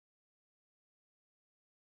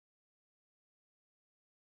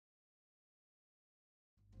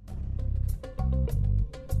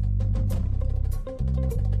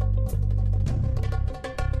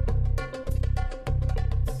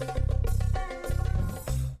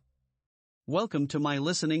Welcome to my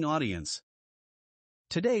listening audience.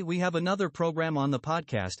 Today we have another program on the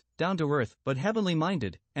podcast, Down to Earth but Heavenly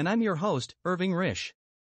Minded, and I'm your host, Irving Risch.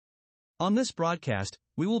 On this broadcast,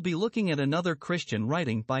 we will be looking at another Christian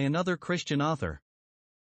writing by another Christian author.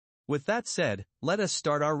 With that said, let us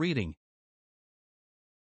start our reading.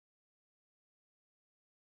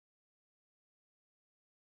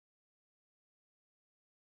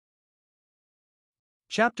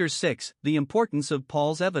 Chapter 6: The Importance of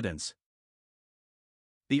Paul's Evidence.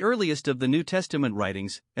 The earliest of the New Testament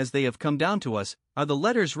writings, as they have come down to us, are the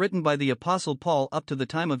letters written by the Apostle Paul up to the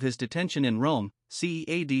time of his detention in Rome, CE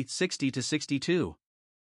AD 60-62.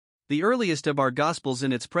 The earliest of our Gospels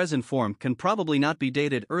in its present form can probably not be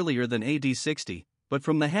dated earlier than AD 60, but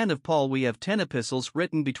from the hand of Paul we have 10 epistles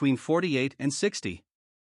written between 48 and 60.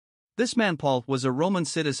 This man Paul was a Roman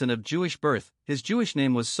citizen of Jewish birth. His Jewish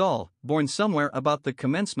name was Saul, born somewhere about the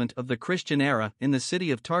commencement of the Christian era in the city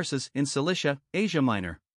of Tarsus in Cilicia, Asia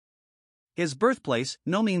Minor. His birthplace,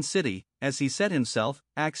 no mean city, as he said himself,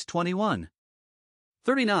 Acts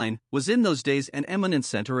 21:39, was in those days an eminent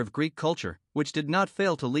center of Greek culture, which did not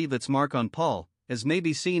fail to leave its mark on Paul, as may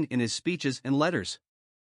be seen in his speeches and letters.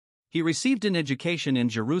 He received an education in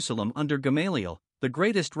Jerusalem under Gamaliel, the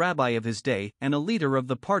greatest rabbi of his day and a leader of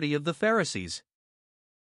the party of the Pharisees.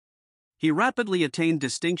 He rapidly attained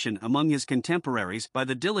distinction among his contemporaries by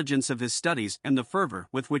the diligence of his studies and the fervor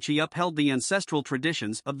with which he upheld the ancestral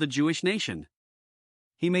traditions of the Jewish nation.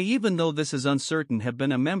 He may, even though this is uncertain, have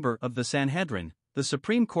been a member of the Sanhedrin, the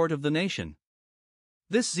supreme court of the nation.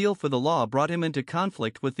 This zeal for the law brought him into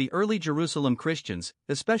conflict with the early Jerusalem Christians,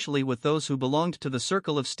 especially with those who belonged to the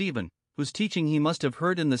circle of Stephen, whose teaching he must have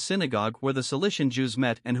heard in the synagogue where the Cilician Jews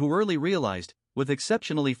met, and who early realized, with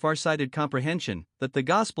exceptionally far-sighted comprehension, that the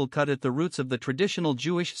gospel cut at the roots of the traditional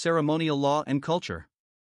Jewish ceremonial law and culture.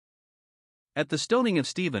 At the stoning of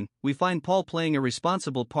Stephen, we find Paul playing a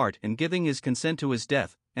responsible part in giving his consent to his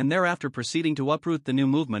death, and thereafter proceeding to uproot the new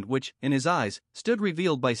movement which, in his eyes, stood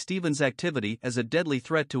revealed by Stephen's activity as a deadly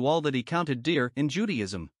threat to all that he counted dear in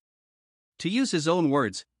Judaism. To use his own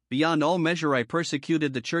words, "Beyond all measure I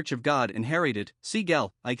persecuted the Church of God and harried it," see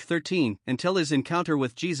Gal. Ike 13, until his encounter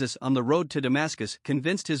with Jesus on the road to Damascus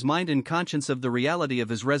convinced his mind and conscience of the reality of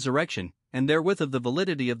his resurrection, and therewith of the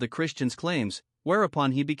validity of the Christian's claims,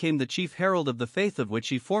 whereupon he became the chief herald of the faith of which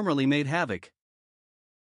he formerly made havoc.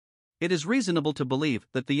 It is reasonable to believe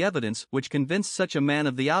that the evidence which convinced such a man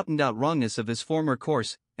of the out-and-out wrongness of his former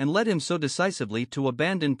course, and led him so decisively to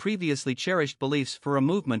abandon previously cherished beliefs for a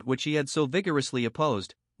movement which he had so vigorously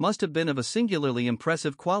opposed, must have been of a singularly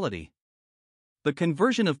impressive quality. The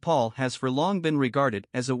conversion of Paul has for long been regarded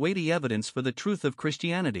as a weighty evidence for the truth of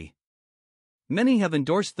Christianity. Many have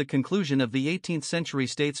endorsed the conclusion of the 18th-century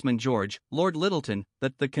statesman George, Lord Lyttelton,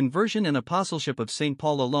 that the conversion and apostleship of St.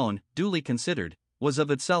 Paul alone, duly considered, was of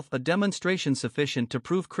itself a demonstration sufficient to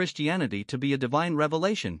prove Christianity to be a divine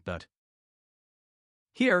revelation. But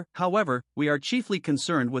here, however, we are chiefly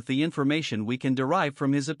concerned with the information we can derive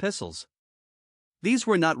from his epistles. These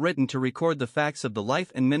were not written to record the facts of the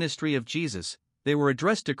life and ministry of Jesus, they were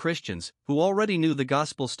addressed to Christians who already knew the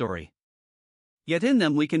gospel story. Yet in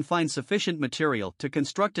them we can find sufficient material to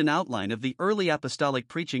construct an outline of the early apostolic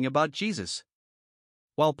preaching about Jesus.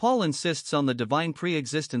 While Paul insists on the divine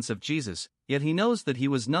pre-existence of Jesus, yet he knows that he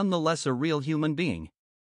was nonetheless a real human being.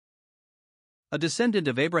 A descendant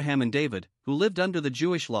of Abraham and David, who lived under the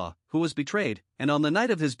Jewish law, who was betrayed, and on the night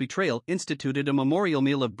of his betrayal instituted a memorial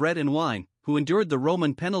meal of bread and wine, who endured the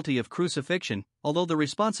Roman penalty of crucifixion, although the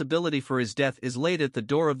responsibility for his death is laid at the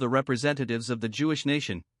door of the representatives of the Jewish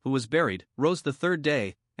nation, who was buried, rose the third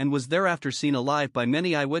day, and was thereafter seen alive by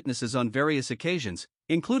many eyewitnesses on various occasions,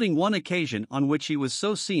 including one occasion on which he was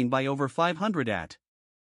so seen by over 500 at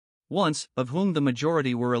once, of whom the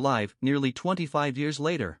majority were alive nearly 25 years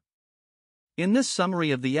later. In this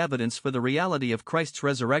summary of the evidence for the reality of Christ's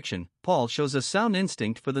resurrection, Paul shows a sound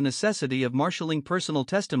instinct for the necessity of marshalling personal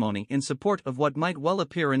testimony in support of what might well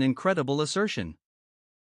appear an incredible assertion.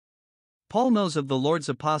 Paul knows of the Lord's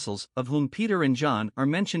apostles, of whom Peter and John are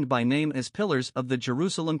mentioned by name as pillars of the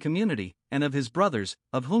Jerusalem community, and of his brothers,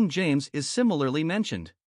 of whom James is similarly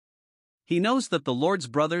mentioned. He knows that the Lord's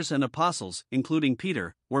brothers and apostles, including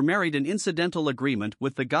Peter, were married in incidental agreement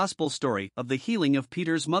with the gospel story of the healing of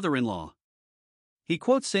Peter's mother-in-law. He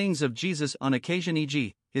quotes sayings of Jesus on occasion,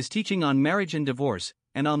 e.g., his teaching on marriage and divorce,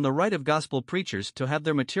 and on the right of gospel preachers to have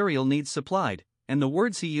their material needs supplied, and the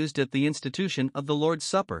words he used at the institution of the Lord's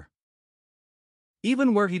Supper.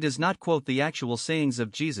 Even where he does not quote the actual sayings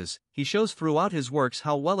of Jesus, he shows throughout his works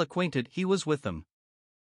how well acquainted he was with them.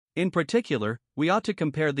 In particular, we ought to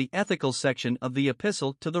compare the ethical section of the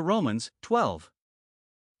Epistle to the Romans, 12.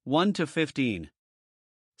 1-15.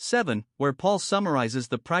 7, where Paul summarizes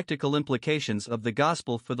the practical implications of the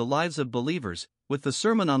gospel for the lives of believers, with the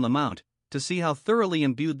Sermon on the Mount, to see how thoroughly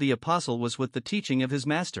imbued the apostle was with the teaching of his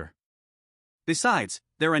master. Besides,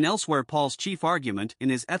 there and elsewhere Paul's chief argument in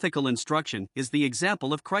his ethical instruction is the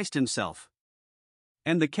example of Christ himself.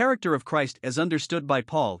 And the character of Christ as understood by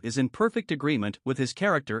Paul is in perfect agreement with his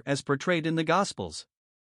character as portrayed in the Gospels.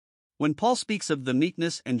 When Paul speaks of the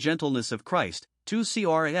meekness and gentleness of Christ, 2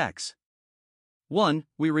 Cor. 1,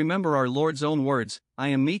 we remember our Lord's own words, I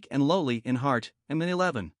am meek and lowly in heart, and in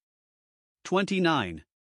 11:29.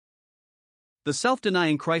 The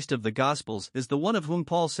self-denying Christ of the Gospels is the one of whom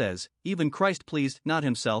Paul says, even Christ pleased not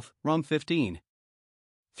himself, Rom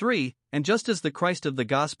 15:3, and just as the Christ of the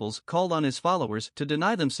Gospels called on his followers to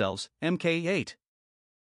deny themselves, Mk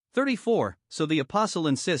 8:34, so the apostle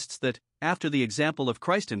insists that, after the example of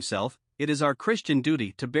Christ himself, it is our Christian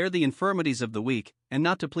duty to bear the infirmities of the weak, and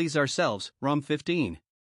not to please ourselves, Rom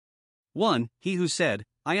 15:1, he who said,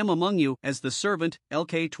 I am among you as the servant,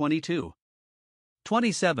 Lk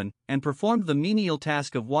 22:27, and performed the menial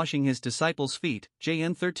task of washing his disciples' feet,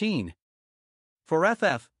 Jn 13. For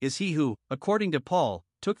ff is he who, according to Paul,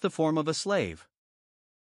 took the form of a slave.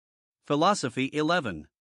 Philosophy 11:7.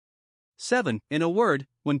 In a word,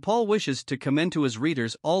 when Paul wishes to commend to his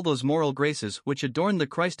readers all those moral graces which adorn the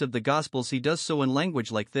Christ of the Gospels, he does so in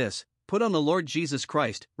language like this, put on the Lord Jesus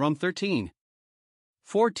Christ, Rom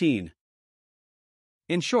 13:14.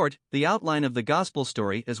 In short, the outline of the Gospel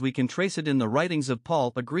story as we can trace it in the writings of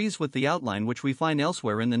Paul agrees with the outline which we find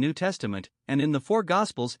elsewhere in the New Testament, and in the four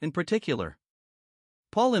Gospels in particular.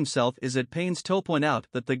 Paul himself is at pains to point out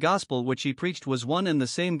that the gospel which he preached was one and the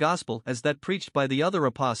same gospel as that preached by the other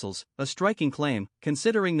apostles, a striking claim,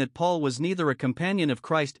 considering that Paul was neither a companion of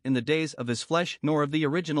Christ in the days of his flesh nor of the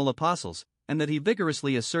original apostles, and that he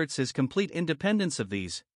vigorously asserts his complete independence of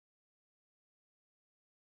these.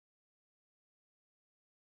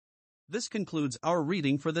 This concludes our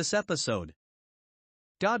reading for this episode.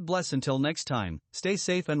 God bless until next time, stay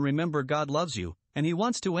safe and remember God loves you, and He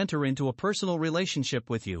wants to enter into a personal relationship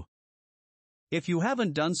with you. If you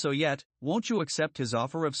haven't done so yet, won't you accept His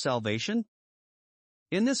offer of salvation?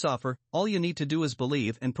 In this offer, all you need to do is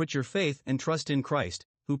believe and put your faith and trust in Christ,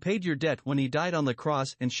 who paid your debt when He died on the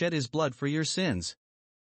cross and shed His blood for your sins.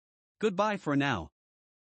 Goodbye for now.